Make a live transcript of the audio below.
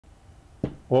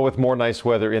Well, with more nice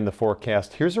weather in the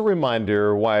forecast, here's a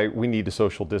reminder why we need to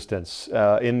social distance.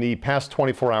 In the past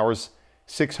 24 hours,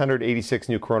 686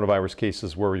 new coronavirus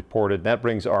cases were reported. That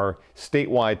brings our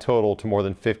statewide total to more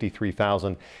than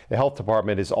 53,000. The health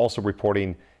department is also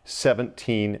reporting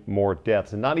 17 more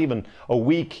deaths. And not even a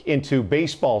week into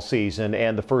baseball season,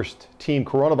 and the first team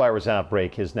coronavirus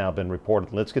outbreak has now been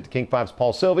reported. Let's get to King 5's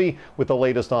Paul Sylvie with the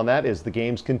latest on that as the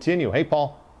games continue. Hey,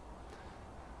 Paul.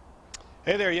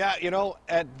 Hey there. Yeah,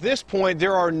 at this point,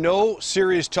 there are no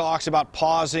serious talks about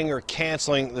pausing or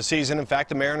canceling the season. In fact,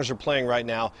 the Mariners are playing right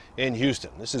now in Houston.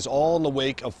 This is all in the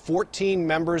wake of 14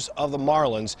 members of the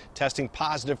Marlins testing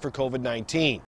positive for COVID-19.